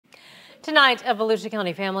Tonight, a Volusia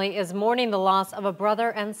County family is mourning the loss of a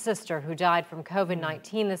brother and sister who died from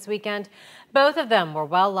COVID-19 this weekend. Both of them were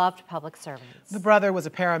well-loved public servants. The brother was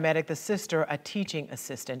a paramedic, the sister a teaching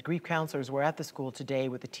assistant. Grief counselors were at the school today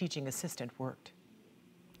where the teaching assistant worked.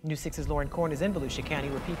 News 6's Lauren Korn is in Volusia County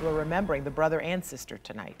where people are remembering the brother and sister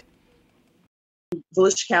tonight.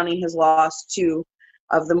 Volusia County has lost two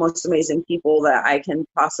of the most amazing people that I can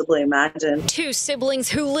possibly imagine. Two siblings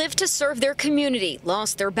who lived to serve their community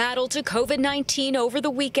lost their battle to COVID-19 over the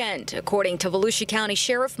weekend, according to Volusia County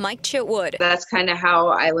Sheriff Mike Chitwood. That's kind of how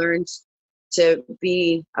I learned to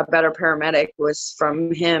be a better paramedic, was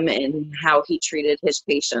from him and how he treated his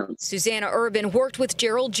patients. Susanna Urban worked with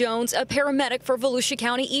Gerald Jones, a paramedic for Volusia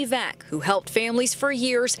County EVAC, who helped families for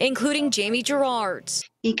years, including Jamie Gerard's.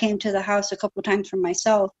 He came to the house a couple times for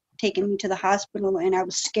myself, taking me to the hospital, and I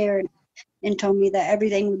was scared, and told me that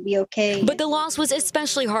everything would be okay. But the loss was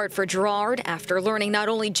especially hard for Gerard after learning not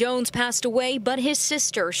only Jones passed away, but his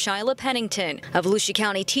sister, Shyla Pennington, a Volusia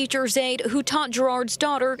County teacher's aide who taught Gerard's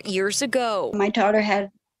daughter years ago. My daughter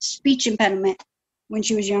had speech impediment when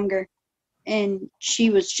she was younger, and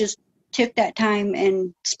she was just took that time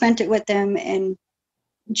and spent it with them, and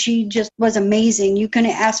she just was amazing. You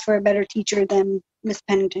couldn't ask for a better teacher than Miss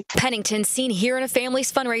Pennington. Pennington, seen here in a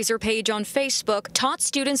family's fundraiser page on Facebook, taught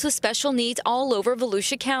students with special needs all over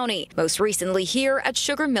Volusia County, most recently here at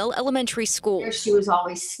Sugar Mill Elementary School. She was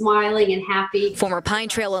always smiling and happy. Former Pine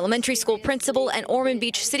Trail Elementary School principal and Ormond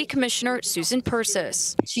Beach City Commissioner Susan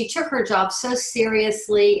Persis. She took her job so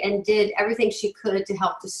seriously and did everything she could to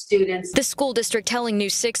help the students. The school district telling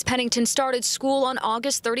News 6 Pennington started school on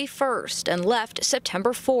August 31st and left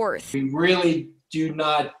September 4th. We really do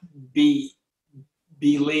not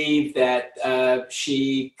believe that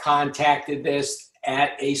she contacted this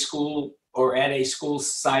at a school or at a school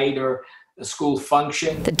site or a school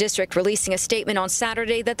function. The district releasing a statement on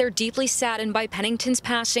Saturday that they're deeply saddened by Pennington's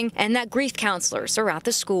passing and that grief counselors are at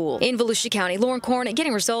the school. In Volusia County, Lauren Korn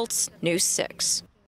getting results, News 6.